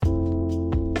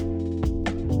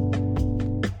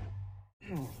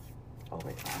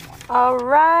All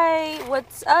right,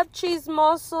 what's up,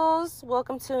 chismosos?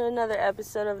 Welcome to another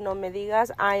episode of No Me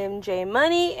Digas. I am J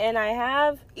Money, and I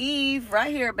have Eve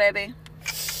right here, baby.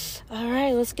 All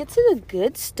right, let's get to the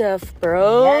good stuff,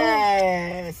 bro.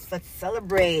 Yes, let's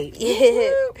celebrate.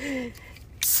 Yeah.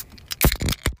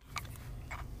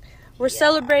 We're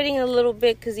celebrating a little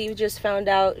bit because Eve just found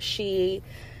out she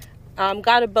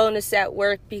got a bonus at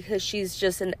work because she's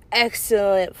just an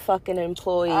excellent fucking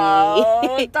employee.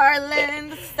 Oh,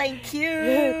 darling, thank you.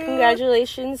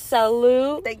 Congratulations,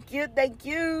 salute. Thank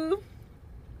you.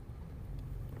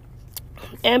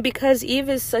 And because Eve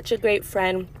is such a great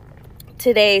friend,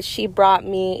 today she brought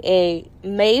me a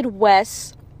Made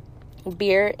West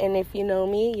beer. And if you know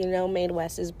me, you know Made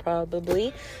West is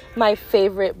probably my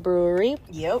favorite brewery.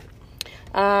 Yep.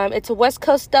 It's a West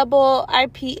Coast double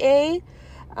IPA.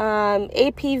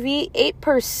 APV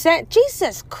 8%.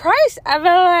 Jesus Christ,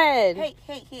 Evelyn.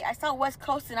 Hey, I saw West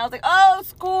Coast and I was like, oh,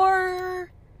 score.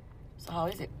 So how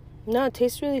is it? No, it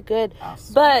tastes really good.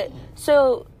 Awesome. But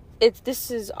so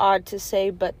this is odd to say,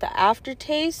 but the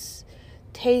aftertaste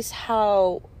tastes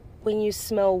how when you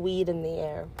smell weed in the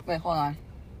air. Wait, hold on.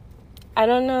 I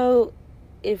don't know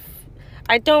if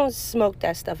I don't smoke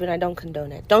that stuff and I don't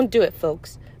condone it. Don't do it,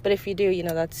 folks. But if you do, you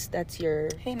know, that's your...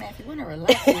 Hey, man, if you want to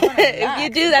relax, you want to relax. If you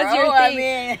do, that's your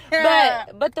thing. I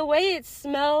mean... but the way it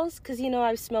smells, because, you know,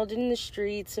 I've smelled it in the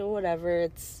streets or whatever,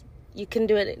 you can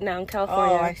do it now in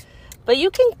California. But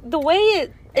you can... The way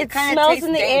it smells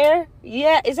in the air...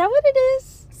 Yeah, is that what it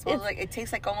is? It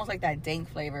tastes like almost like that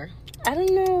dank flavor. I don't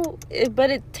know,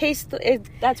 but it tastes...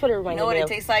 That's what it reminds me of. You know what it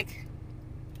tastes like?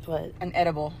 What? An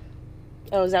edible.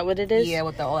 Oh, is that what it is? Yeah,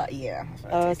 with all that, yeah.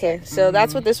 Oh, okay. Like. So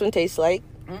that's what this one tastes like.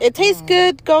 It tastes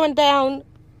good going down.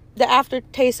 The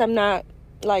aftertaste I'm not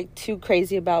like too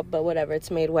crazy about, but whatever. It's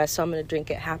Made West, so I'm going to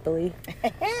drink it happily.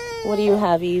 What do you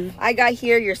have, Eve? I got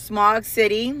here your Smog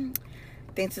City.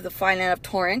 Thanks to the fine line of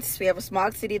Torrance. We have a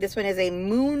Smog City. This one is a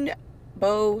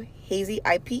Moonbow Hazy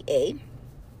IPA.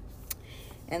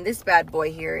 And this bad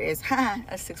boy here is a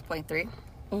 6.3.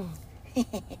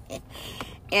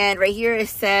 And right here it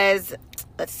says,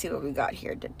 let's see what we got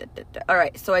here. All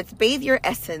right, so it's bathe your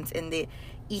essence in the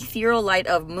ethereal light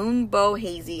of Moonbow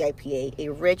Hazy IPA. A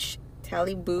rich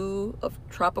taliboo of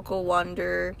tropical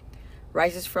wonder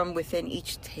rises from within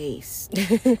each taste.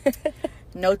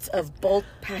 Notes of bold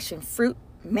passion fruit,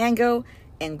 mango,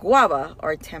 and guava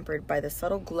are tempered by the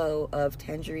subtle glow of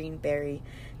tangerine berry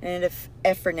and an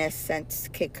effervescent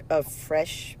kick of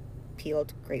fresh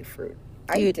peeled grapefruit.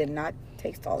 I did not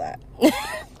taste all that.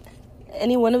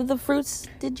 Any one of the fruits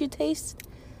did you taste?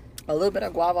 A little bit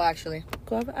of guava, actually.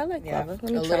 Guava? I like guava. Let me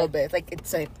try. Little bit. Like,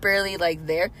 it's like barely like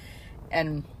there.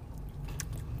 And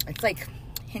it's like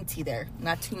hinty there.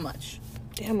 Not too much.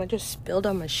 Damn, I just spilled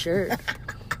on my shirt.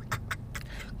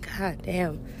 God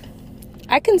damn.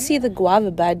 I can see the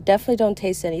guava, but I definitely don't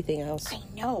taste anything else. I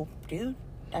know, dude.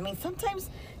 I mean, sometimes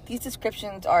these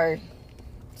descriptions are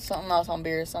something else on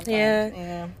beer sometimes. Yeah.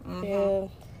 Mm-hmm. Yeah.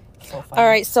 So fun. All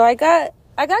right, so I got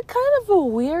kind of a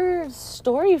weird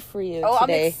story for you today. I'm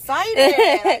excited.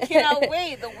 I cannot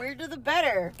wait. The weirder, the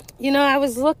better. You know, I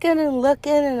was looking,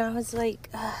 and I was like,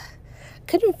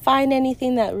 couldn't find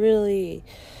anything that really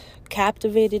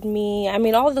captivated me. I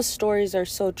mean, all the stories are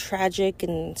so tragic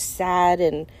and sad,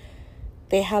 and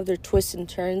they have their twists and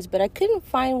turns, but I couldn't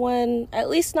find one, at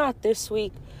least not this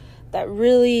week, that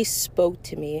really spoke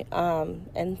to me.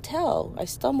 Until I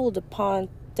stumbled upon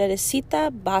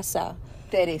Teresita Basa.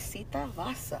 Teresita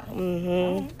Basa. Mm-hmm.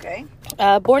 Oh, okay.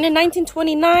 Born in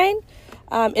 1929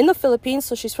 in the Philippines,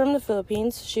 so she's from the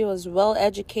Philippines. She was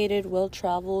well-educated,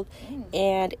 well-traveled,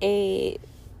 and a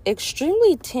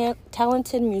extremely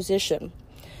talented musician.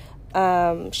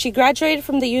 She graduated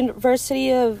from the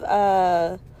University of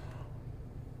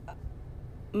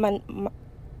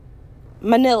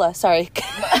Manila, sorry.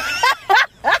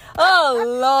 Oh,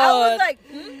 Lord. I was like...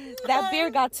 That beer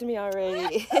got to me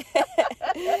already.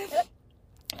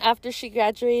 After she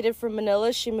graduated from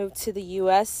Manila, she moved to the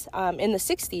U.S. In the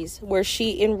 60s, where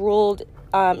she enrolled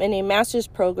in a master's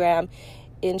program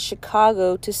in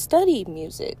Chicago to study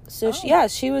music. So,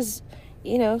 she was,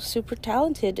 you know, super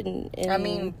talented. I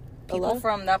mean, people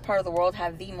from that part of the world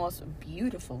have the most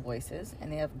beautiful voices,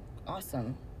 and they have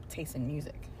awesome taste in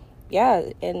music. Yeah,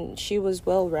 and she was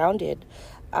well-rounded.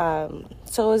 So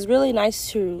it was really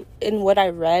nice in what I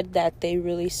read, that they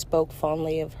really spoke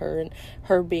fondly of her and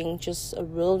her being just a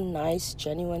real nice,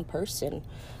 genuine person.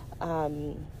 But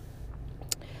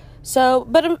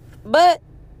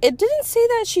it didn't say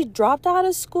that she dropped out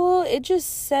of school. It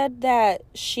just said that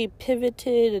she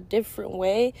pivoted a different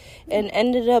way and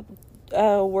ended up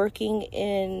working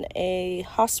in a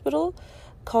hospital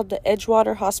called the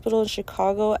Edgewater Hospital in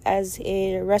Chicago as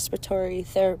a respiratory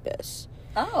therapist.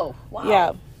 Oh, wow.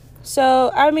 Yeah. So,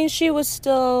 I mean, she was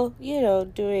still,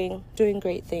 doing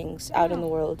great things out in the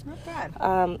world. Not bad.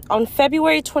 On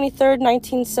February 23rd,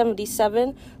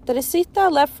 1977, Teresita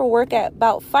left for work at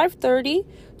about 5:30.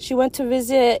 She went to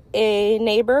visit a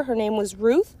neighbor. Her name was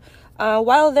Ruth.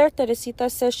 While there, Teresita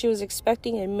says she was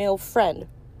expecting a male friend.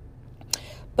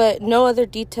 But no other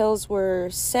details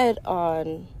were said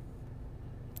on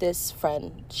this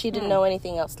friend. She didn't know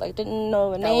anything else. Like, didn't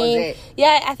know a name. That was it.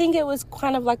 Yeah, I think it was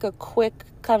kind of like a quick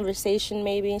conversation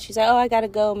maybe, and she's like, oh, I gotta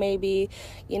go, maybe,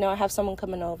 I have someone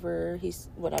coming over, he's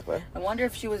whatever. I wonder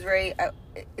if she was very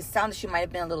it sounds she might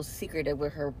have been a little secretive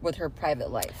with her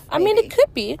private life, maybe. I mean, it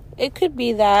could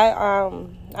be that.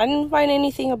 I didn't find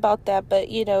anything about that, but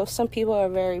some people are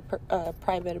very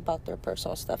private about their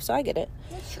personal stuff, so I get it.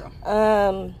 That's true.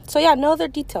 So yeah, no other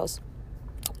details.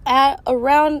 At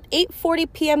around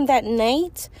 8:40 p.m. that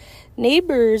night,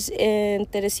 neighbors in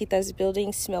Teresita's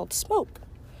building smelled smoke.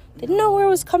 Didn't know where it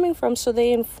was coming from, so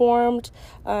they informed,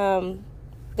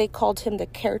 they called him the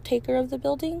caretaker of the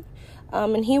building,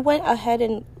 and he went ahead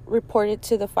and reported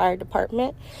to the fire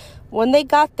department. When they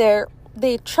got there,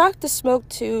 they tracked the smoke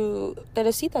to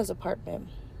Teresita's apartment.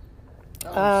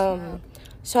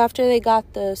 So after they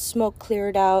got the smoke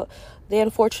cleared out, they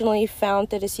unfortunately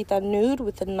found Teresita nude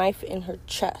with a knife in her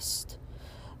chest.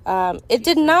 It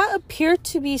did not appear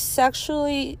to be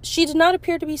she did not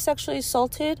appear to be sexually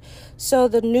assaulted, so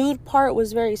the nude part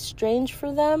was very strange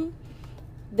for them.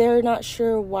 They're not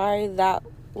sure why that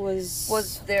was.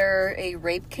 Was there a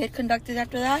rape kit conducted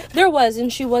after that? There was,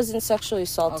 and she wasn't sexually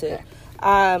assaulted.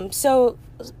 Okay. So,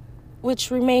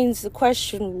 which remains the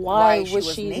question, why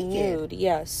was she nude?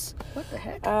 Yes. What the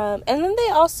heck? And then they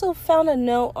also found a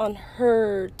note on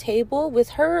her table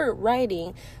with her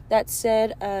writing that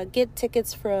said, get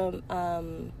tickets from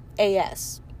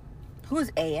AS.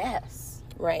 Who's AS?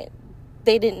 Right.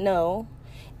 They didn't know.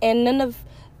 And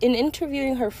in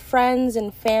interviewing her friends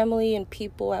and family and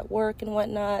people at work and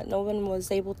whatnot, no one was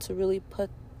able to really put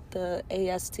the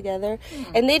AS together.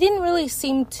 And they didn't really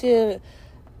seem to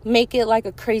make it like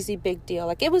a crazy big deal.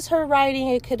 Like, it was her writing.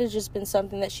 It could have just been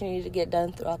something that she needed to get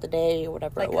done throughout the day or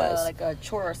whatever it was. Like a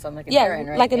chore or something, like an errand,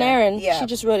 right? Like an errand. Yeah. She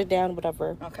just wrote it down,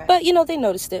 whatever. Okay. But, they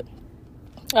noticed it.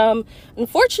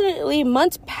 Unfortunately,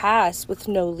 months passed with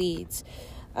no leads.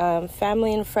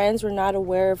 Family and friends were not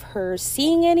aware of her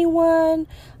seeing anyone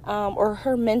or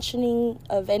her mentioning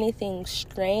of anything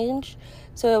strange.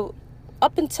 So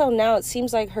up until now, it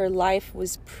seems like her life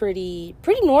was pretty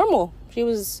normal. She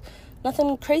was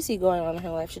nothing crazy going on in her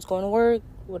life. She's going to work,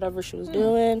 whatever she was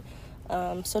doing.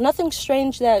 So nothing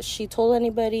strange that she told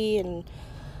anybody. And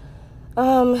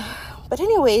but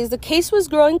anyways, the case was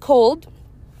growing cold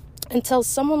until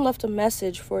someone left a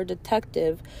message for a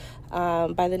detective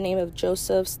by the name of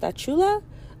Joseph Stachula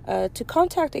to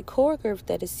contact a coworker of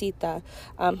Teresita,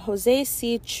 Jose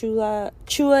C.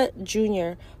 Chua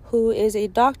Jr., who is a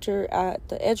doctor at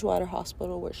the Edgewater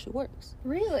Hospital where she works.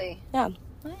 Really? Yeah.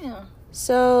 Oh, yeah.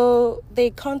 So they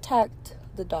contact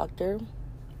the doctor,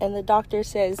 and the doctor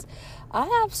says, I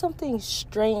have something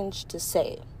strange to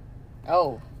say.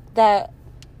 Oh. That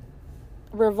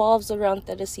revolves around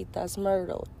Teresita's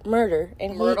murder.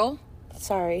 And Myrtle?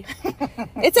 Sorry.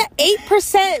 It's an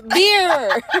 8%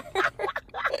 beer.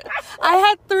 I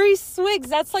had 3 swigs.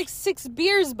 That's like 6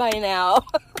 beers by now.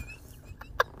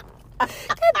 God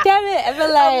damn it,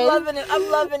 Evelyn.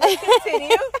 I'm loving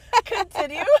it.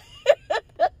 Continue.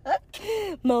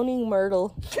 Moaning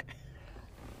Myrtle.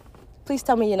 Please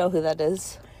tell me you know who that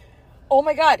is. Oh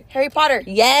my God, Harry Potter.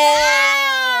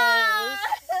 Yes!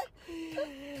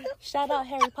 Shout out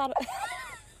Harry Potter.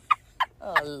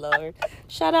 Oh, Lord.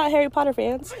 Shout out Harry Potter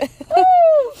fans.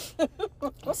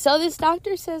 So this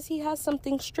doctor says he has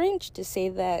something strange to say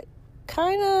that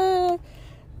kind of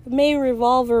may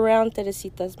revolve around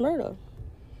Teresita's murder.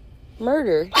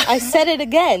 I said it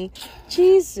again.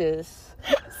 Jesus.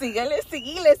 Síguele.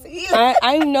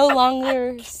 I'm no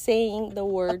longer saying the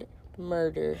word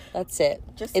murder. That's it.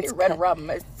 Just say red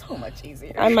rum. It's so much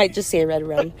easier. I might just say red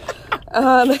rum.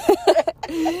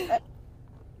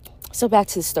 So back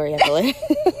to the story, Evelyn.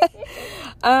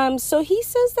 So he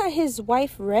says that his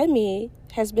wife, Remy,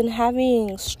 has been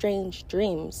having strange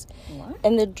dreams. What?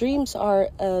 And the dreams are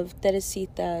of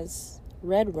Teresita's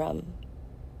red rum.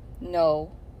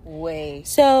 No way.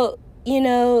 So,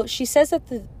 she says that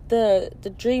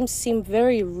the dreams seem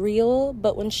very real,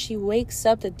 but when she wakes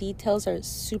up, the details are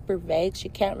super vague. She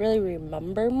can't really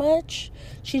remember much.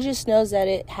 She just knows that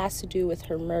it has to do with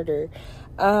her murder.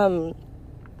 And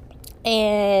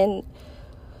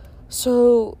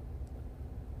so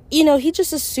he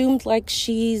just assumed like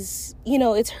she's,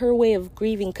 it's her way of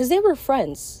grieving, because they were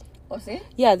friends. Oh, see?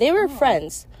 Yeah, they were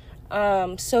friends.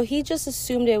 So he just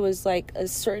assumed it was like a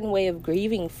certain way of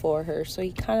grieving for her. So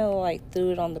he kind of like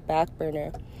threw it on the back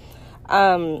burner.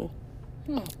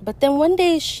 But then one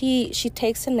day she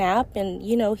takes a nap, and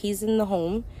he's in the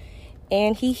home,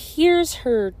 and he hears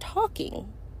her talking.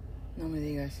 No me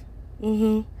digas.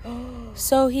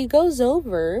 So he goes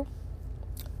over,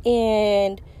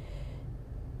 and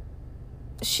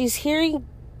she's hearing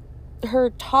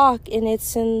her talk, and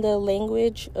it's in the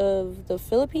language of the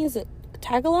Philippines.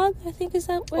 Tagalog, I think, is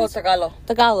that what? Oh, Tagalog.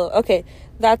 Tagalog. Okay,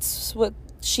 that's what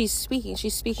she's speaking.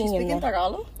 She's speaking in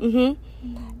Tagalog.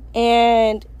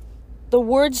 And the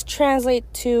words translate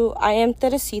to, "I am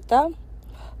Teresita.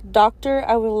 Doctor,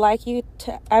 I would like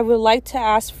to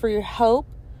ask for your help."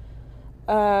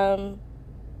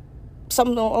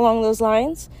 Something along those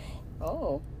lines.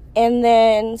 Oh. And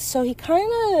then, so he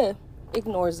kind of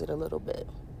ignores it a little bit.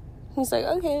 He's like,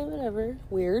 okay, whatever,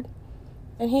 weird.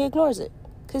 And he ignores it.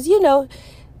 Because, in an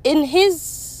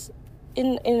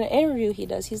interview he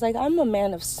does, he's like, I'm a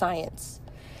man of science.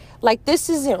 Like, this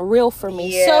isn't real for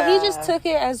me. Yeah. So he just took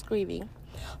it as grieving.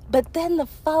 But then the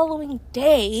following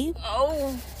day...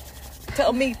 Oh.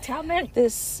 Tell me.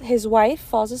 His wife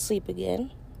falls asleep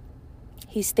again.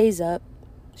 He stays up.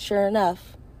 Sure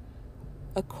enough,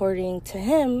 according to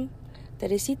him,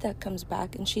 Teresita comes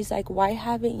back, and she's like, why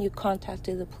haven't you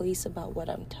contacted the police about what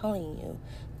I'm telling you?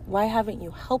 Why haven't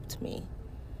you helped me?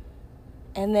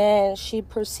 And then she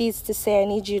proceeds to say, I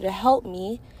need you to help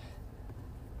me.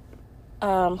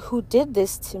 Who did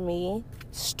this to me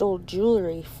stole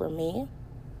jewelry from me.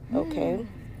 Okay.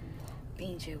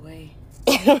 Pinche way.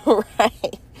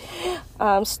 Right.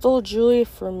 Stole jewelry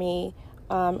from me.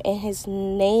 And his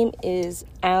name is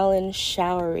Alan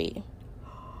Showery.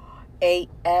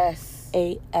 A.S.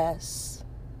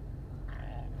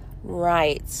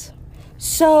 Right.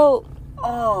 So,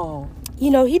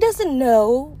 he doesn't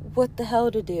know what the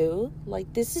hell to do.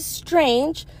 Like, this is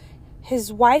strange.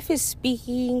 His wife is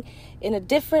speaking in a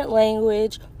different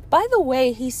language. By the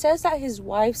way, he says that his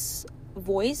wife's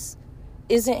voice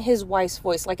isn't his wife's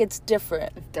voice. Like, it's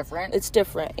different. It's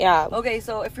different, yeah. Okay,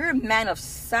 so if you're a man of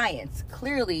science,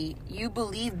 clearly you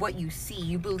believe what you see.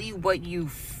 You believe what you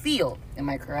feel. Am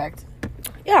I correct?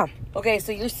 Yeah. Okay,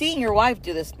 so you're seeing your wife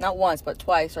do this not once, but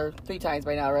twice or 3 times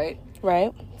by now, right?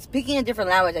 Right. Speaking a different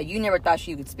language that you never thought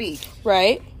she could speak.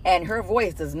 Right. And her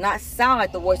voice does not sound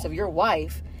like the voice of your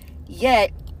wife,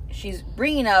 yet she's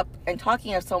bringing up and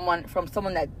talking of someone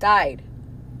that died.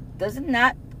 Doesn't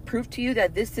that prove to you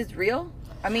that this is real?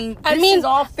 I mean, this is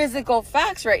all physical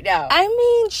facts right now. I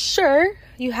mean, sure,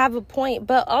 you have a point.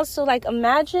 But also, like,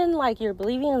 imagine, like, you're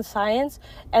believing in science,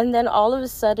 and then all of a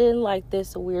sudden, like,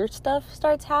 this weird stuff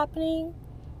starts happening.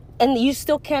 And you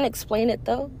still can't explain it,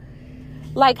 though.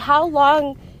 Like, how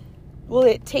long will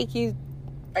it take you...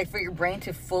 Like, for your brain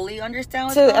to fully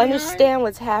understand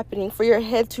what's happening. For your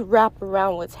head to wrap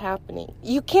around what's happening.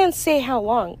 You can't say how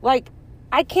long. Like,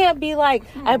 I can't be like,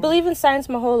 I believe in science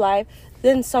my whole life.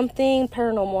 Then something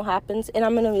paranormal happens, and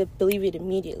I'm gonna believe it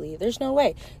immediately. There's no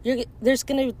way. You're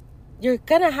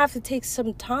gonna have to take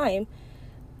some time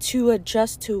to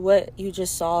adjust to what you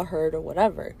just saw, heard, or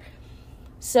whatever.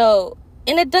 So,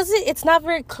 and it's not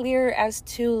very clear as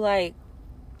to, like,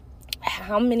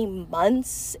 how many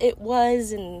months it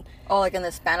was, and like in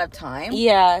the span of time.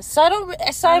 Yeah, so I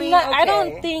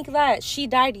don't think that she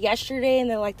died yesterday and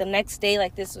then like the next day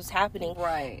like this was happening.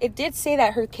 Right. It did say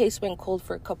that her case went cold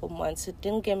for a couple months. It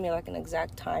didn't give me like an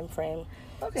exact time frame.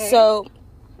 Okay. So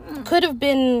could have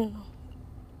been,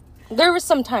 there was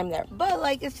some time there. But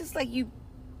like it's just like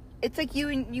it's like you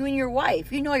and your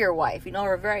wife. You know your wife. You know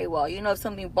her very well. You know if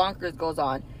something bonkers goes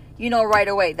on, you know right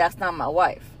away that's not my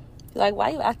wife. Like, why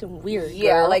are you acting weird,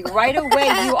 Yeah, girl? like, right away,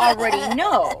 you already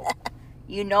know.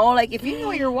 You know, like, if you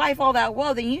know your wife all that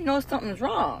well, then you know something's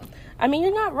wrong. I mean,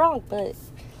 you're not wrong, but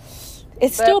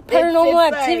it's still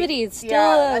paranormal activity. It's still,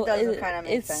 that doesn't kind of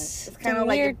make sense. It's kind of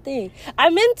like a weird thing.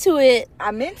 I'm into it.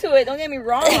 Don't get me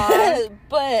wrong.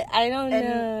 But I don't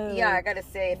know. Yeah, I gotta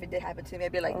say, if it did happen to me,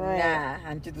 I'd be like, nah,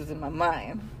 I'm just losing my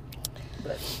mind.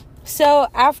 But. So,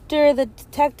 after the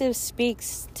detective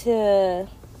speaks to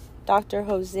Dr.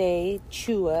 Jose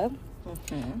Chua,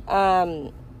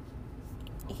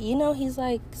 he's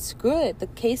like, screw it. The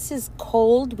case is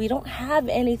cold. We don't have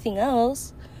anything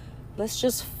else. Let's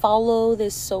just follow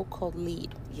this so-called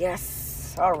lead.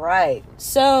 Yes. All right.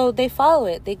 So they follow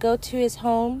it. They go to his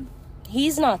home.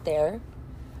 He's not there,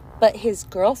 but his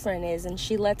girlfriend is, and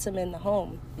she lets him in the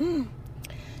home.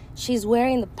 She's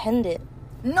wearing the pendant.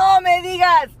 No me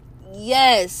digas.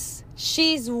 Yes.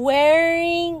 She's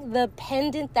wearing the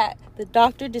pendant that the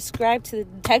doctor described to the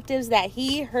detectives that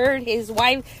he heard his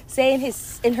wife say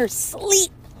in her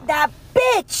sleep. That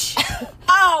bitch!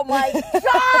 Oh my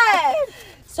God!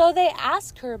 So they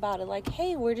asked her about it, like,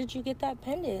 hey, where did you get that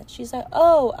pendant? She's like,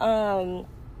 oh,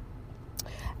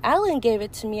 Alan gave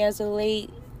it to me as a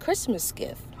late Christmas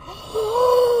gift.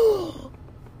 All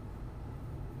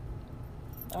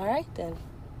right, then.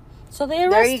 So they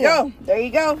arrest him. There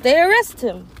you go. They arrest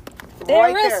him.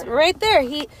 Right there.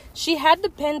 She had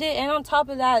the pendant, and on top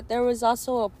of that, there was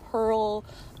also a pearl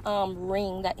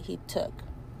ring that he took.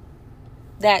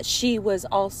 That she was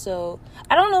also...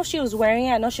 I don't know if she was wearing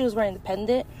it. I know she was wearing the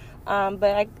pendant.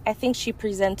 But I think she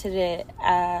presented it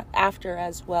after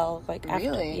as well. Like really?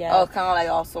 After, yeah. Oh, kind of like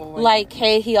also... Like,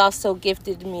 hey, he also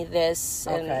gifted me this.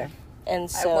 Okay.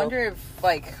 And so... I wonder if,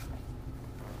 like...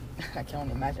 I can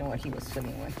only imagine what he was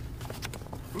swimming with.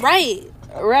 Right.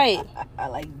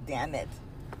 Like, damn it.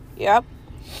 Yep.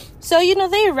 So,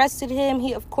 they arrested him.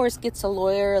 He, of course, gets a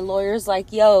lawyer. A lawyer's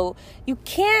like, yo, you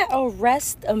can't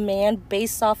arrest a man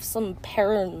based off some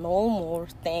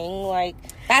paranormal thing. Like,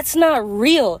 that's not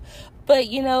real. But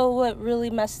you know what really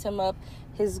messed him up?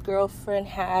 His girlfriend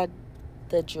had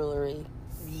the jewelry.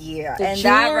 Yeah. The and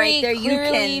jewelry that right there, you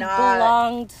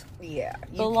cannot...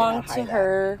 belonged to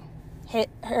her.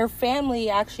 Her family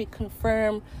actually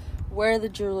confirmed where the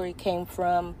jewelry came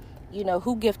from,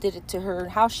 who gifted it to her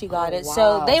and how she got it. Wow.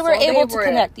 So they were able to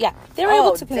connect. Yeah, they were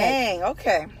able to connect. Dang,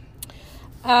 okay.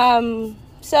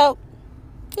 So,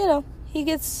 they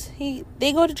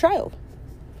go to trial.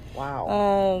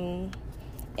 Wow.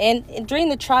 And during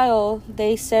the trial,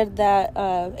 they said that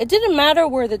it didn't matter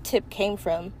where the tip came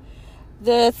from.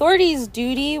 The authorities'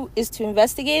 duty is to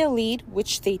investigate a lead,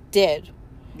 which they did.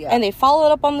 Yeah. And they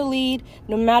followed up on the lead,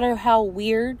 no matter how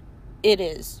weird it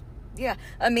is. Yeah,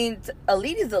 I mean, a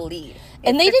lead is a lead.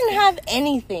 And they didn't have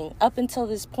anything up until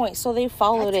this point, so they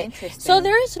followed it. Interesting. So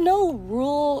there is no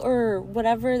rule or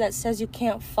whatever that says you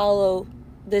can't follow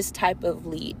this type of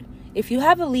lead. If you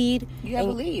have a lead... You have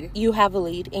a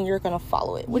lead, and you're going to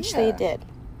follow it, which they did.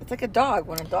 It's like a dog.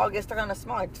 When a dog gets stuck on a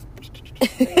smog,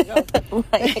 there you go.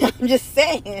 Right. I'm just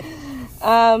saying.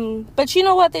 But you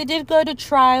know what? They did go to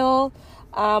trial,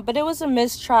 but it was a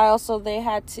mistrial, so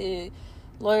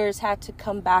lawyers had to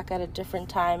come back at a different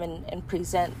time and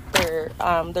present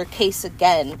their case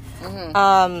again.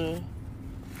 Mm-hmm.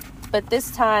 But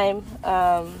this time,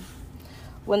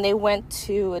 when they went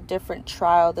to a different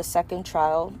trial, the second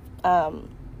trial,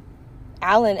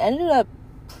 Alan ended up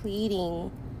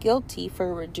pleading guilty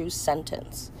for a reduced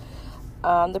sentence.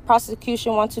 The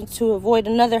prosecution wanted to avoid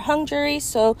another hung jury,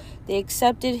 so they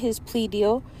accepted his plea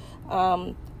deal,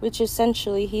 which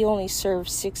essentially he only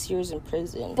served 6 years in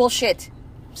prison. Bullshit.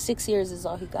 6 years is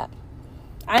all he got.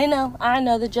 I know.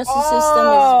 The justice system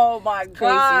is my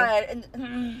crazy. God.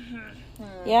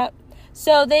 Yep.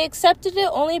 So they accepted it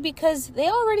only because they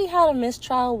already had a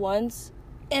mistrial once,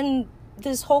 and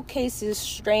this whole case is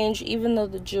strange, even though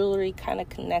the jewelry kind of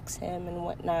connects him and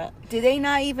whatnot. Did they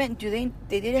not even...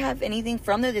 They didn't have anything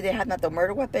from there? Did they have not the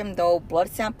murder weapon? No blood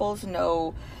samples?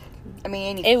 No...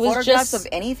 any photographs of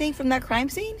anything from that crime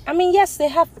scene? Yes, they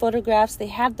have photographs. They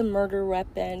had the murder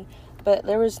weapon, but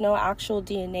there was no actual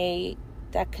DNA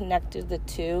that connected the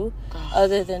two,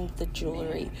 other than the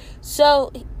jewelry. Man.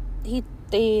 So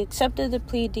they accepted the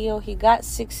plea deal. He got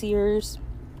 6 years.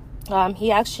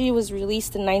 He actually was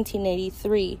released in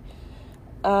 1983.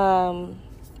 And,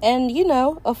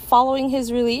 following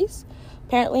his release,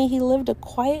 apparently he lived a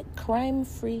quiet,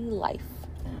 crime-free life.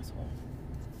 Asshole.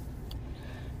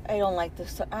 I don't like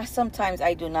this. Sometimes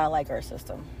I do not like our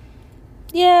system.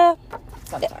 Yeah.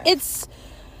 Sometimes.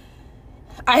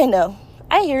 I know.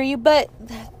 I hear you, but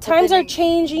times are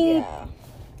changing. Yeah.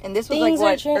 And this was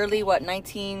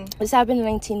 19... This happened in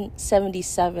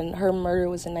 1977. Her murder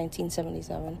was in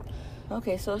 1977.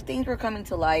 Okay, so things were coming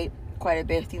to light quite a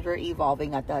bit. Things were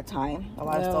evolving at that time. A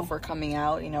lot of stuff were coming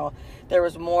out. There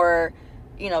was more,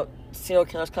 serial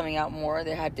killers coming out more.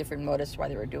 They had different motives why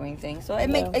they were doing things. So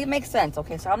it makes sense.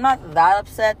 Okay, so I'm not that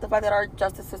upset the fact that our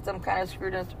justice system kind of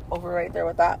screwed us over right there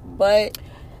with that. But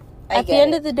at the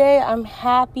end of the day, I'm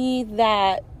happy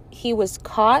that he was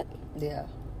caught. Yeah.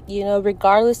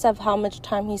 Regardless of how much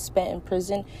time he spent in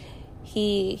prison,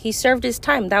 he served his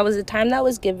time. That was the time that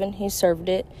was given. He served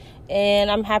it.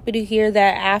 And I'm happy to hear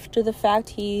that after the fact,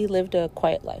 he lived a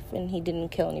quiet life and he didn't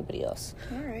kill anybody else.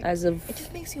 All right. It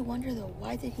just makes you wonder, though,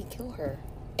 why did he kill her?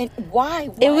 And why?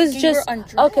 It was just...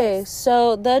 Okay,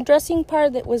 so the undressing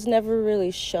part that was never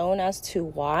really shown as to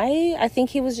why. I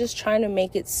think he was just trying to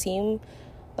make it seem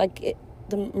like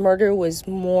the murder was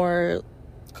more...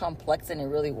 complex than it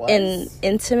really was. And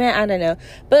intimate, I don't know.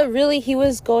 But really, he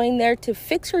was going there to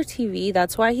fix her TV.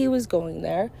 That's why he was going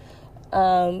there.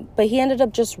 But he ended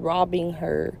up just robbing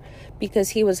her because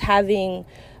he was having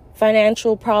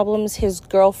financial problems. His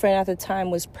girlfriend at the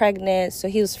time was pregnant, so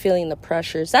he was feeling the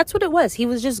pressures. That's what it was. He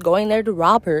was just going there to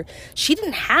rob her. She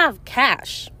didn't have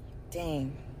cash.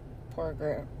 Dang. Poor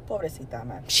girl. Pobrecita,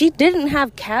 man. She didn't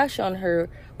have cash on her,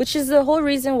 which is the whole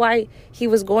reason why he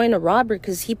was going to rob her,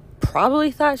 because he probably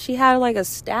thought she had like a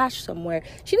stash somewhere.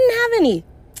 She didn't have any.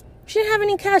 She didn't have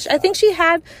any cash. I think she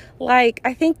had I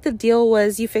think the deal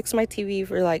was you fix my TV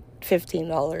for like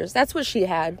 $15. That's what she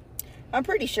had. I'm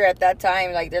pretty sure at that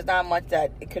time, there's not much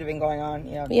that it could have been going on,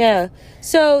 you know. Yeah.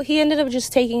 So he ended up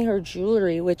just taking her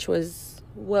jewelry, which was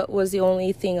what was the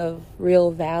only thing of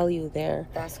real value there.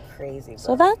 That's crazy, bro.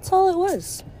 So that's all it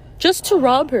was. Just to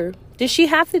rob her. Did she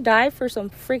have to die for some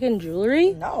freaking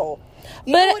jewelry? No.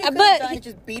 You know what he could have done? He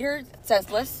just beat her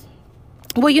senseless.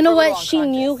 Well, you know what? She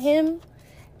knew him.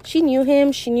 She knew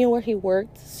him. She knew where he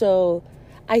worked. So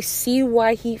I see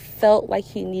why he felt like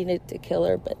he needed to kill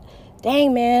her. But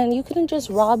dang, man, you couldn't just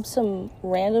rob some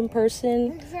random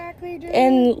person. Exactly, dude.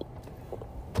 And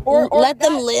or let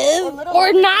them live.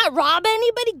 Or not rob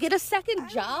anybody. Get a second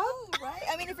job. Know, right?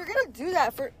 I mean, if you're going to do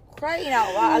that, for crying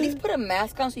out loud, at least put a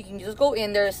mask on so you can just go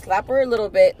in there, slap her a little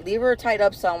bit, leave her tied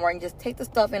up somewhere, and just take the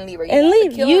stuff and leave her.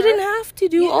 You didn't have to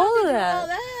do all of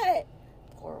that.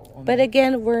 Poor woman. But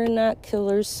again, we're not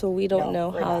killers, so we don't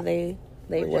know how they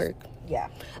work. Yeah.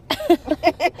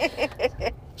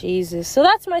 Jesus. So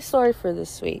that's my story for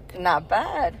this week. Not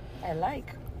bad. I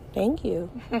like. Thank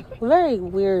you. Very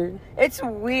weird. It's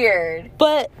weird.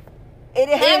 But it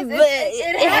happened.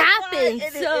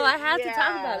 So I have to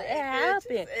talk about it. It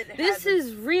happened. This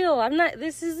is real.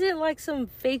 This isn't like some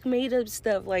fake made up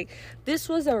stuff. This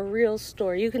was a real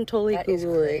story. You can totally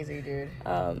Google it. That is crazy, dude.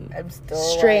 I'm still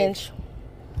strange.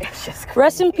 It's just crazy.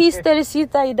 Rest in peace,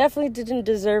 Teresita. You definitely didn't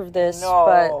deserve this. No.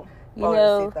 But you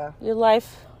know, your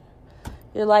life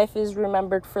is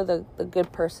remembered for the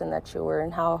good person that you were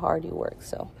and how hard you worked.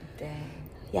 So dang.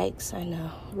 Yikes, I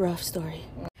know. Rough story.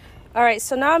 All right,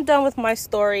 so now I'm done with my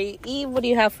story. Eve, what do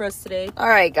you have for us today? All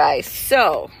right, guys.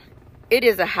 So, it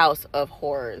is a house of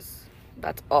horrors.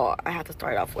 That's all I have to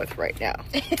start off with right now.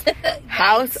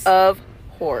 House of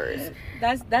horrors.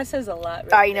 That says a lot.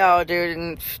 Right I know, dude.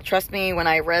 And trust me, when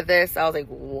I read this, I was like,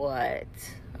 what?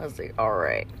 I was like, all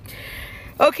right.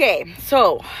 Okay,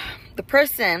 so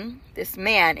this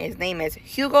man, his name is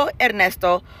Hugo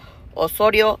Ernesto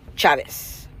Osorio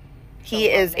Chavez. He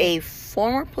is a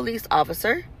former police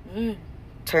officer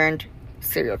turned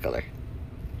serial killer.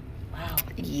 Wow.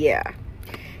 Yeah.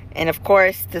 And of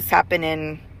course, this happened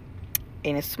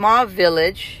in a small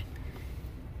village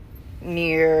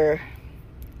near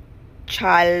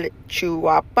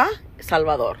Chalchuapa,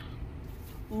 Salvador.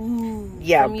 Ooh.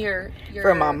 Yeah.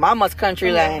 From my mama's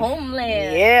country land.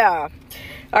 Homeland. Yeah.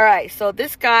 All right. So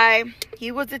this guy,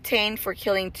 he was detained for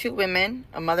killing 2 women,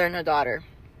 a mother and a daughter.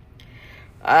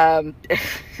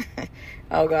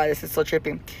 Oh God, this is so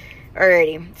trippy.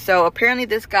 Alrighty. So apparently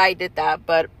this guy did that,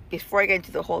 but before I get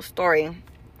into the whole story,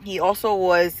 he also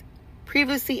was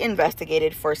previously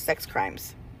investigated for sex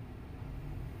crimes.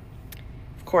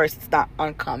 Of course, it's not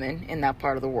uncommon in that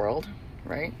part of the world,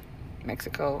 right?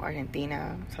 Mexico,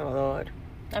 Argentina, Salvador.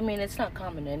 I mean, it's not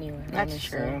common anywhere. That's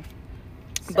true.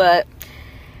 So. But,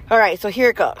 alright, so here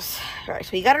it goes. Alright,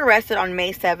 so he got arrested on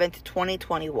May 7th,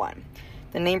 2021.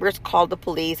 The neighbors called the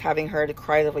police, having heard the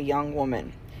cries of a young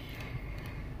woman.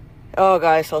 Oh,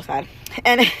 God, it's so sad.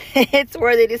 And it's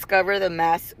where they discover the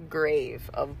mass grave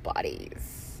of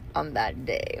bodies on that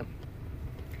day.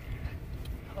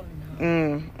 Oh, no.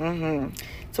 Mm-hmm.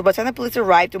 So by the time the police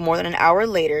arrived more than an hour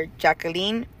later,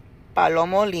 Jacqueline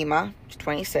Palomo Lima,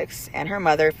 26, and her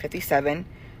mother, 57,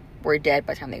 were dead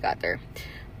by the time they got there.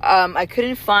 I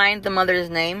couldn't find the mother's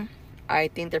name. I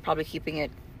think they're probably keeping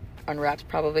it unwrapped,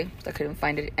 probably. I couldn't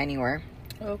find it anywhere.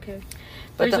 Okay.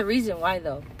 But there's a reason why,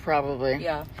 though. Probably.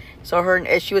 Yeah. So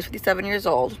she was 57 years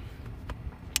old.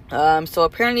 So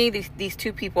apparently these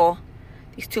 2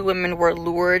 women were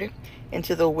lured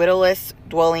into the widowless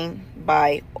dwelling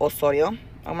by Osorio.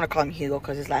 I'm going to call him Hugo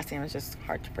because his last name is just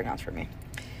hard to pronounce for me.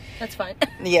 That's fine.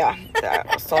 Yeah.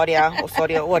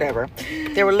 Osorio, whatever.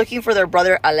 They were looking for their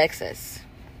brother, Alexis.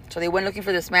 So they went looking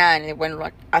for this man. And they went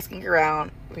asking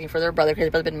around, looking for their brother because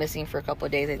his brother's been missing for a couple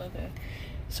of days. Okay.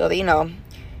 So, and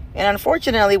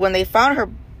unfortunately, when they found her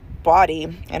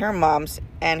body and her mom's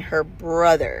and her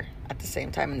brother at the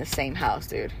same time in the same house,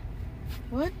 dude.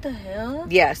 What the hell?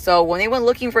 Yeah, so when they went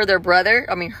looking for her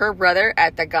brother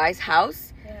at the guy's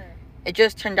house, it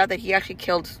just turned out that he actually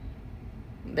killed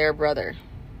their brother.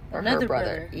 Or Another her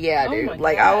brother. brother. Yeah, Oh dude. my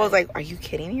Like, God. I was like, are you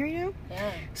kidding me right now?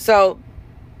 Yeah. So,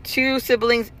 2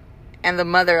 siblings and the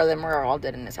mother of them are all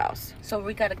dead in this house. So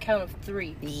we got a count of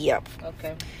 3. Yep.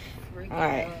 Okay. All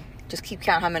right. Just keep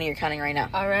count how many you're counting right now.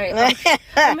 All right.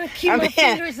 I'm going to keep my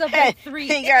fingers up at 3.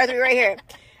 You got 3 right here.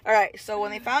 All right. So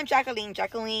when they found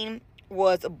Jacqueline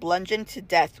was bludgeoned to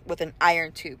death with an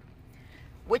iron tube.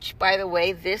 Which, by the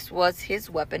way, this was his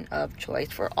weapon of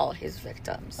choice for all his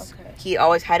victims. Okay. He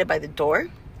always had it by the door.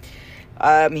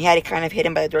 He had it kind of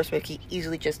hidden by the door so he could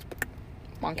easily just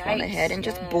bonk you on the head and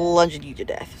just bludgeon you to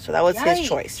death. So that was his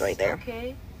choice right there.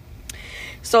 Okay.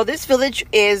 So this village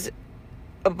is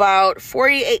about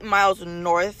 48 miles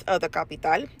north of the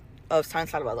capital of San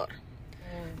Salvador.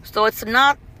 So it's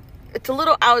a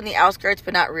little out in the outskirts,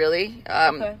 but not really.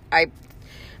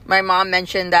 My mom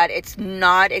mentioned that it's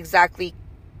not exactly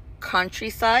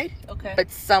countryside,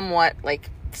 but somewhat like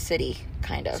city,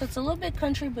 kind of. So it's a little bit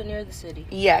country, but near the city.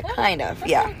 Yeah, kind of.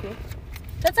 That's Yeah. cool.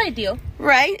 That's ideal.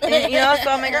 Right? And,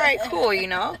 so I'm like, all right, cool,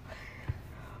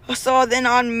 So then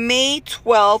on May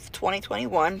 12th,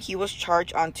 2021, he was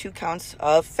charged on 2 counts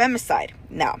of femicide.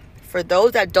 Now, for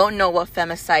those that don't know what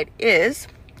femicide is,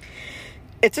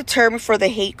 it's a term for the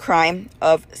hate crime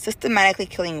of systematically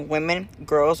killing women,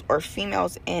 girls, or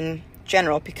females in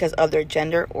general because of their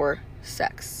gender or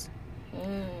sex.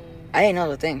 I didn't know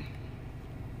the thing.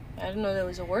 I didn't know there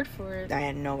was a word for it. I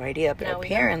had no idea, but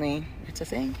apparently it's a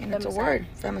thing and it's a word.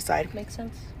 Femicide. Makes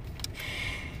sense.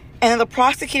 And then the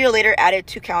prosecutor later added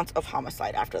 2 counts of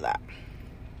homicide after that.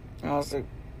 And I was like,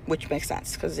 which makes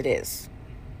sense because it is.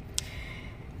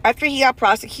 After he got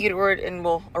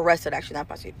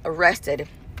arrested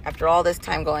after all this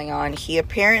time going on, he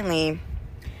apparently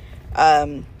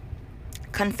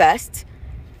confessed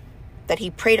that he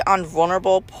preyed on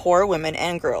vulnerable, poor women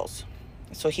and girls.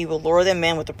 So he would lure them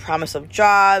in with the promise of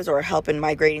jobs or help in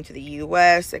migrating to the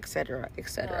U.S., etc.,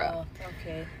 etc. Oh,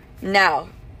 okay. Now,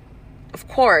 of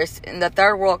course, in the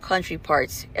third world country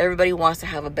parts, everybody wants to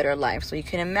have a better life. So you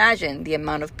can imagine the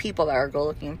amount of people that are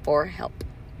looking for help.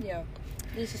 Yeah,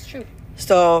 this is true.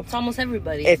 So it's almost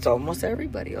everybody. It's almost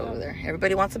everybody over there.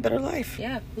 Everybody wants a better life.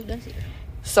 Yeah, who doesn't?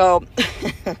 So,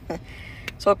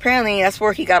 so apparently that's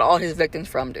where he got all his victims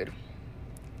from, dude.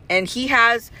 And he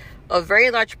has a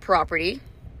very large property.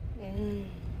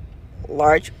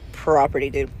 Large property,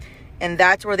 dude. And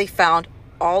that's where they found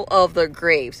all of the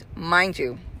graves. Mind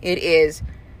you, it is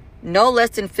no less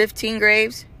than 15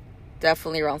 graves.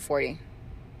 Definitely around 40.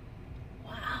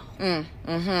 Wow.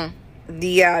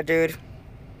 Yeah, dude.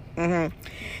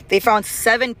 They found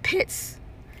 7 pits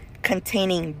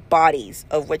containing bodies,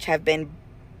 of which have been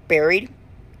buried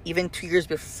even 2 years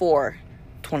before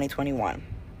 2021.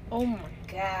 Oh my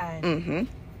God.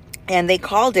 And they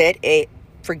called it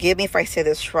forgive me if I say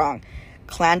this wrong,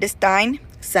 clandestine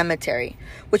cemetery,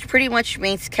 which pretty much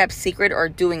means kept secret or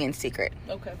doing in secret.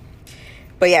 Okay.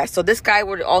 But yeah, so this guy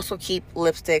would also keep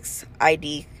lipsticks,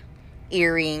 ID,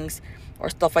 earrings, or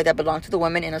stuff like that belonged to the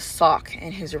women in a sock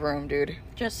in his room, dude.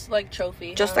 Just like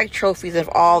trophy. Just like trophies of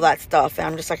all that stuff. And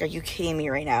I'm just like, are you kidding me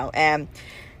right now? And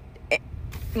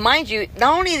mind you,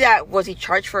 not only that was he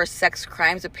charged for sex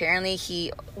crimes, apparently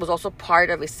he was also part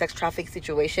of a sex trafficking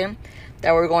situation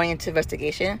that we're going into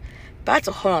investigation. But that's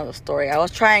a whole other story. I was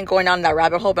trying going down that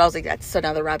rabbit hole, but I was like, that's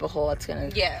another rabbit hole. That's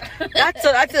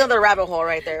another rabbit hole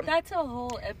right there. That's a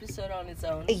whole episode on its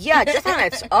own. Yeah, just on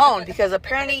its own, because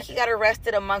apparently he got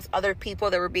arrested amongst other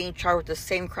people that were being charged with the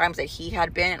same crimes that he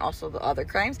had been, and also the other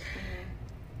crimes.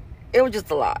 It was just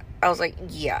a lot. I was like,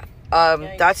 yeah.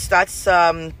 That's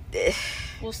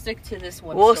we'll stick to this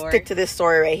one. We'll stick to this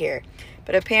story right here.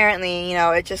 But apparently,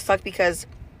 it just sucked because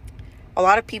a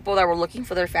lot of people that were looking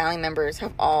for their family members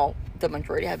the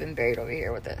majority have been buried over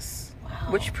here with this.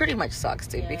 Wow. Which pretty much sucks,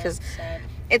 dude, because sad.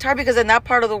 It's hard because in that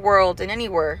part of the world and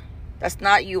anywhere that's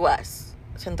not U.S.,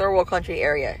 it's in third world country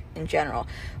area in general,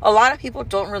 a lot of people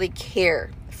don't really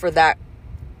care for that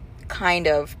kind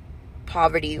of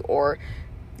poverty or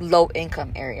low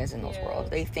income areas in those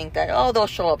worlds. They think that, they'll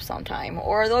show up sometime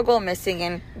or they'll go missing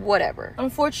and whatever.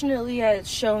 Unfortunately, it's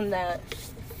shown that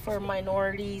for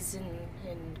minorities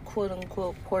and quote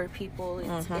unquote poor people,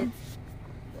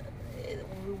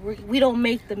 we don't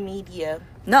make the media.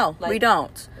 No, we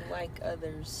don't. Like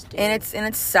others do. And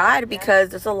it's sad because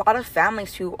there's a lot of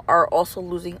families who are also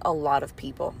losing a lot of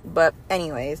people. But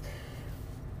anyways,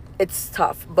 it's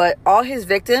tough. But all his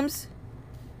victims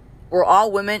were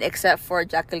all women except for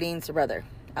Jacqueline's brother,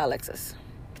 Alexis.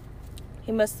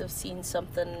 He must have seen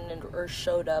something or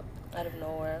showed up out of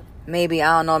nowhere. Maybe,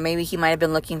 I don't know. Maybe he might have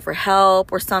been looking for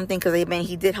help or something, because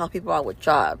he did help people out with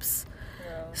jobs.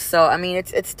 Yeah. So,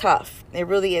 it's tough. It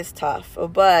really is tough.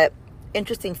 But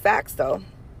interesting facts, though.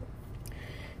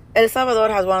 El Salvador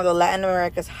has one of the Latin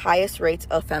America's highest rates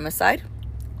of femicide.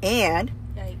 And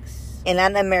Yikes. in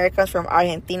Latin America, from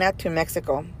Argentina to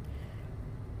Mexico,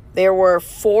 there were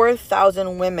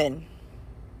 4,000 women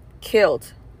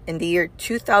killed in the year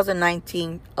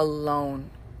 2019 alone.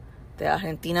 De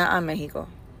Argentina a Mexico.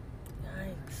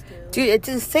 Yikes, Dude, it's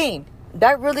insane.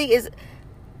 That really is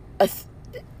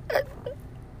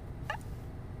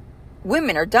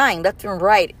women are dying left and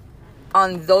right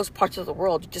on those parts of the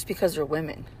world just because they're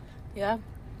women. Yeah.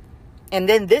 And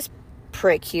then this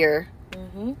prick here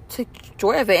took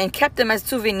joy of it and kept them as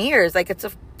souvenirs. Like, it's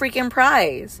a freaking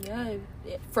prize. Yeah,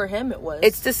 for him it was.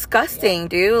 It's disgusting,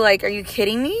 dude. Like, are you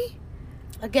kidding me?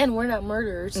 Again, we're not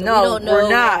murderers, so No, we don't know we're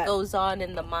not. what goes on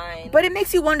in the mind. But it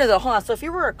makes you wonder, though. Hold on. So if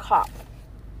you were a cop,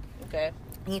 okay,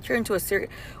 and you turn into a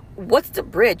serial, what's the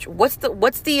bridge? What's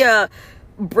the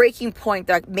breaking point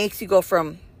that makes you go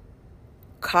from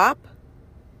cop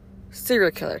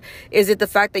serial killer? Is it the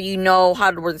fact that you know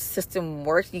where the system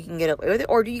works, you can get away with it,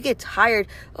 or do you get tired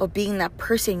of being that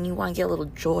person and you want to get a little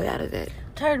joy out of it?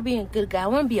 I'm tired of being a good guy. I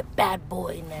want to be a bad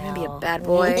boy now. I want to be a bad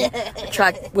boy,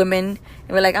 attract women,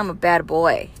 and be like, I'm a bad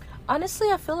boy. Honestly,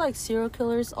 I feel like serial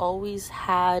killers always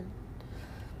had,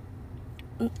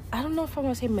 I don't know if I'm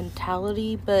going to say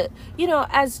mentality, but, you know,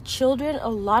 as children, a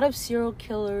lot of serial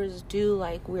killers do,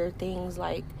 like, weird things,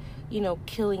 like, you know,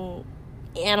 killing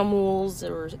animals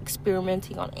or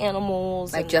experimenting on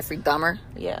animals. Like Jeffrey Dahmer?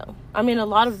 Yeah. I mean, a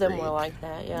lot of them were like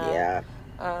that, Yeah.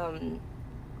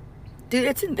 Dude,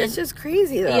 it's just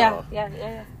crazy, though.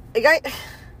 Yeah. Like,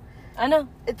 I know.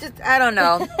 It just, I don't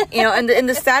know. You know, and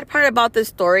the sad part about this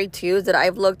story, too, is that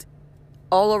I've looked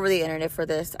all over the internet for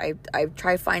this. I've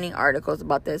tried finding articles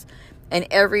about this, and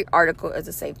every article is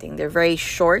the same thing. They're very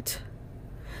short.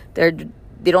 They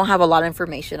don't have a lot of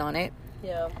information on it.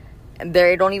 Yeah. And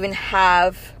they don't even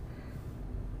have,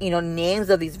 you know, names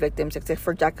of these victims except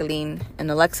for Jacqueline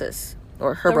and Alexis,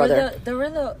 or her brother.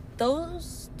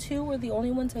 Those two were the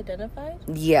only ones identified?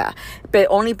 Yeah, but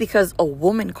only because a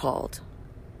woman called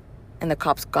and the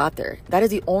cops got there. That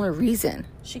is the only reason.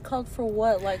 She called for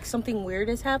what? Like something weird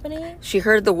is happening? She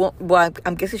heard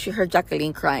I'm guessing she heard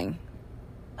Jacqueline crying,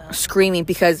 screaming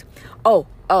because,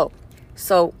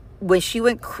 so when she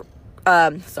went,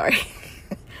 when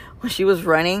she was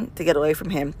running to get away from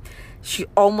him, she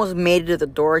almost made it to the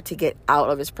door to get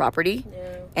out of his property. Yeah.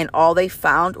 And all they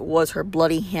found was her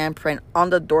bloody handprint on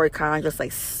the door, kind of just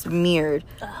like smeared,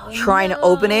 trying to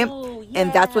open it. Yeah.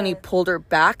 And that's when he pulled her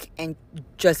back and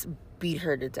just beat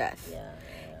her to death. Yeah.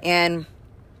 And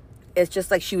it's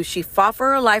just like she fought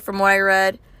for her life, from what I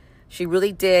read. She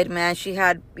really did, man. She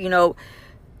had, you know,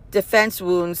 defense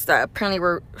wounds that apparently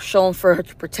were shown for her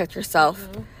to protect herself.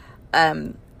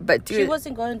 Mm-hmm. But dude, she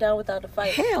wasn't going down without a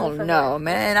fight. Hell no,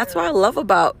 man. That's what I love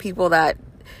about people, that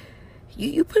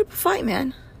you put up a fight,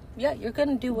 man. Yeah, you're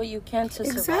gonna do what you can to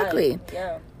survive. Exactly.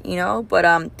 Yeah. You know, but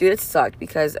dude, it sucked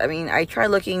because I mean, I tried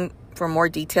looking for more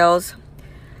details.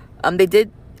 They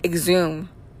did exhume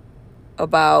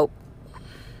about,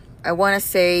 I want to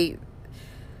say,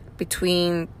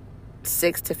 between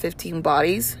 6 to 15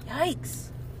 bodies. Yikes!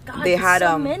 God, they had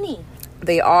so many.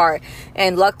 They are,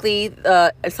 and luckily,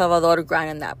 El Salvador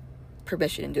granted that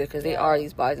permission to do it because they are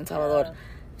these bodies in Salvador. Yeah.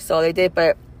 So they did,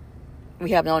 but we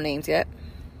have no names yet.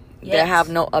 They have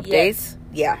no updates.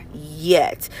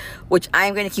 Yet. Which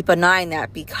I'm going to keep an eye on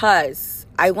that because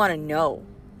I want to know.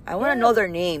 I want to know their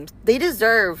names. They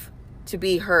deserve to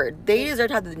be heard. They deserve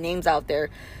to have the names out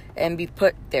there and be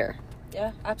put there.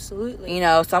 Yeah, absolutely. You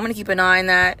know, so I'm going to keep an eye on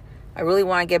that. I really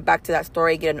want to get back to that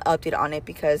story, get an update on it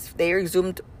because they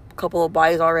exhumed a couple of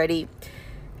bodies already.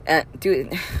 And,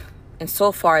 dude, and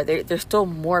so far, there's still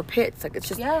more pits. Like, it's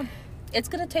just... Yeah. It's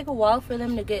going to take a while for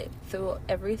them to get through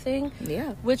everything.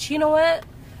 Yeah. Which, you know what?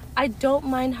 I don't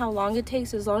mind how long it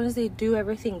takes as long as they do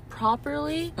everything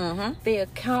properly. Mm-hmm. They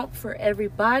account for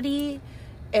everybody.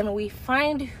 And we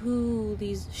find who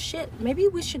these Maybe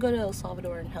we should go to El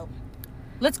Salvador and help.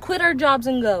 Let's quit our jobs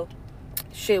and go.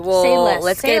 Shit, well,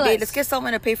 let's get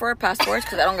someone to pay for our passports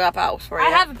because I don't got a passport.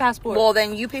 I have a passport. Well,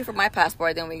 then you pay for my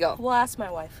passport, then we go. We'll ask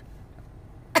my wife.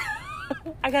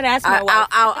 I gotta ask my wife.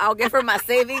 I'll get from my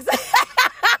savings.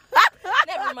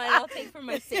 Never mind, I'll take from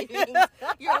my savings.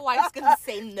 Your wife's gonna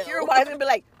say no. Your wife's gonna be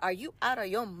like, are you out of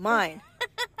your mind?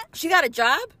 She got a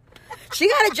job? She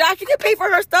can pay for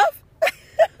her stuff?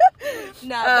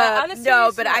 I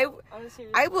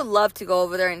would love to go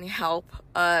over there and help.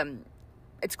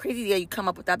 It's crazy that you come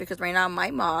up with that because right now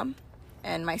my mom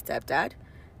and my stepdad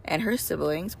and her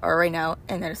siblings are right now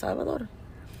in El Salvador.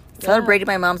 Celebrating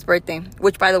my mom's birthday,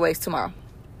 which, by the way, is tomorrow.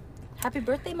 Happy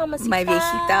birthday, mamacita. My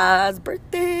viejita's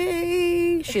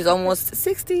birthday. She's almost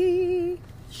 60.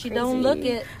 She don't look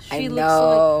it. She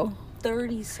looks like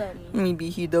 30 something. Mi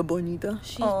viejita bonita.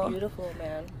 She's beautiful,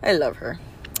 man. I love her.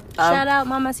 Shout out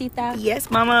Mamacita.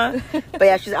 Yes, mama. But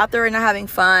yeah, she's out there right now having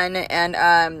fun,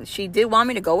 and she did want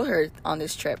me to go with her on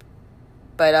this trip.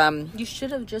 But you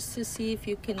should have, just to see if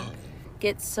you can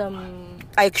get some.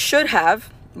 I should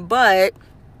have, but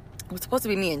it was supposed to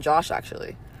be me and Josh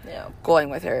actually. Yeah. Going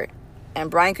with her,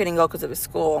 and Brian couldn't go because of his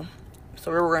school,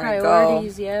 so we were gonna go.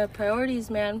 Priorities, yeah, priorities,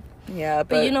 man. Yeah,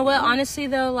 but you know what? Honestly,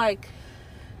 though, like,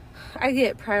 I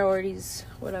get priorities,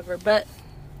 whatever. But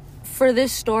for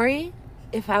this story,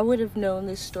 if I would have known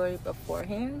this story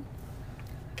beforehand,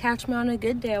 catch me on a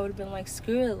good day, I would have been like,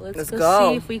 screw it, let's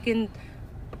go see if we can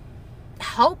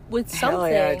help with something.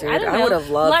 Hell yeah, dude. I would have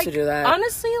loved to do that.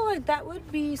 Honestly, like, that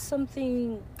would be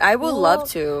something I would love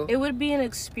to. It would be an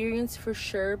experience for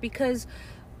sure, because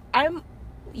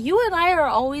you and I are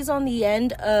always on the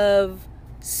end of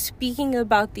speaking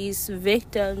about these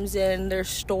victims and their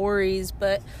stories,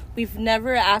 but we've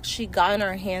never actually gotten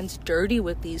our hands dirty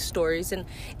with these stories. And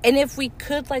if we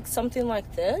could, like, something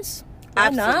like this, why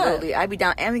absolutely not? I'd be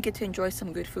down, and we get to enjoy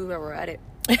some good food while we're at it.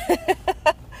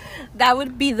 That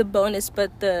would be the bonus,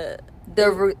 but the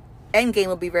end game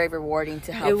will be very rewarding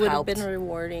to help. It would have been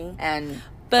rewarding, and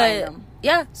but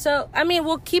yeah. So I mean,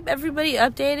 we'll keep everybody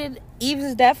updated.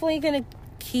 Eve's definitely gonna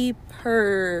keep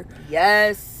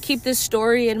this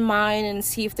story in mind and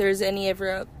see if there's any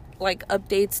ever like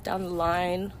updates down the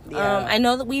line. I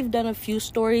know that we've done a few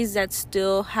stories that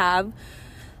still have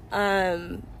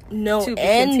no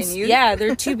ends. Yeah,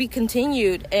 they're to be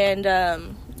continued.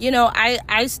 And you know,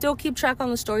 I still keep track on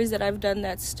the stories that I've done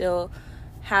that still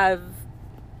have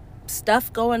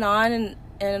stuff going on, and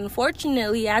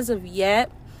unfortunately, as of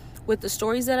yet, with the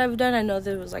stories that I've done, I know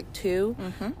there was like 2.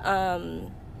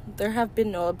 There have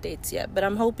been no updates yet, but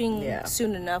I'm hoping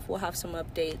soon enough we'll have some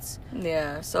updates.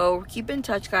 Yeah, so keep in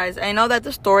touch, guys. I know that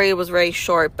the story was very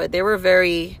short, but they were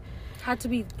very had to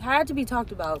be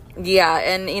talked about. Yeah,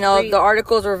 and you know, the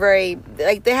articles were very,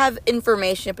 like, they have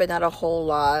information but not a whole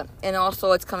lot, and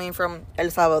also it's coming from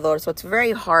El Salvador, so it's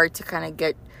very hard to kind of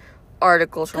get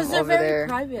articles from over there.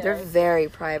 They're very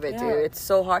private, dude. It's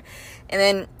so hard. And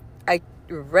then I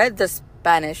read the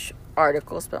Spanish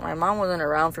articles, but my mom wasn't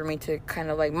around for me to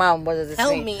kind of like, Mom, what does this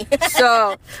mean? Help me.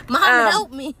 So Mom,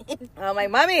 help me. I'm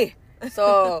like, Mommy.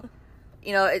 So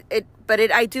you know,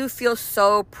 I do feel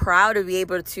so proud to be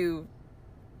able to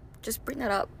just bring that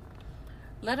up,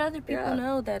 let other people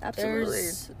know that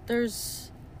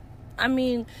there's I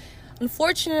mean,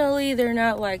 unfortunately they're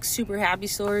not like super happy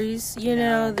stories, you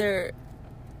know. They're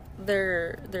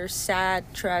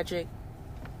sad, tragic,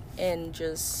 and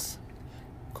just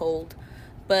cold,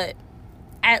 but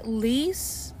at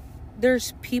least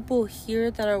there's people here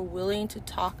that are willing to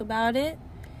talk about it,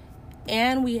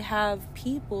 and we have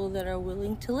people that are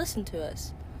willing to listen to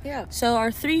us. Yeah. So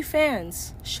our 3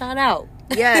 fans, shout out.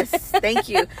 Yes, thank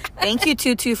you. Thank you,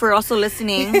 Tutu, for also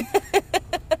listening.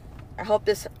 I hope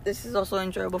this is also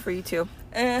enjoyable for you too.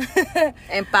 And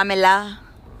Pamela.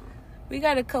 We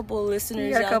got a couple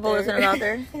listeners out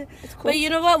there. It's cool. But you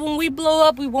know what? When we blow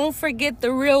up, we won't forget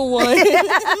the real ones.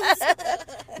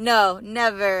 No,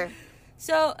 never.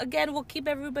 So, again, we'll keep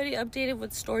everybody updated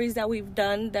with stories that we've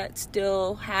done that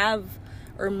still have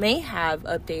or may have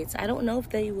updates. I don't know if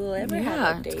they will ever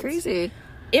have updates. It's crazy.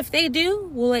 If they do,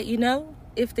 we'll let you know.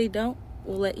 If they don't,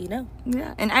 we'll let you know.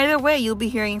 Yeah. And either way, you'll be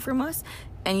hearing from us,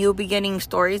 and you'll be getting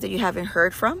stories that you haven't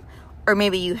heard from, or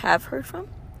maybe you have heard from,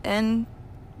 and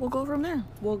we'll go from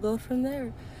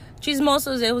there.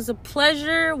 Chismosos, it was a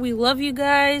pleasure. We love you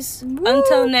guys. Woo!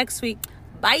 Until next week.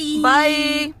 Bye.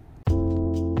 Bye.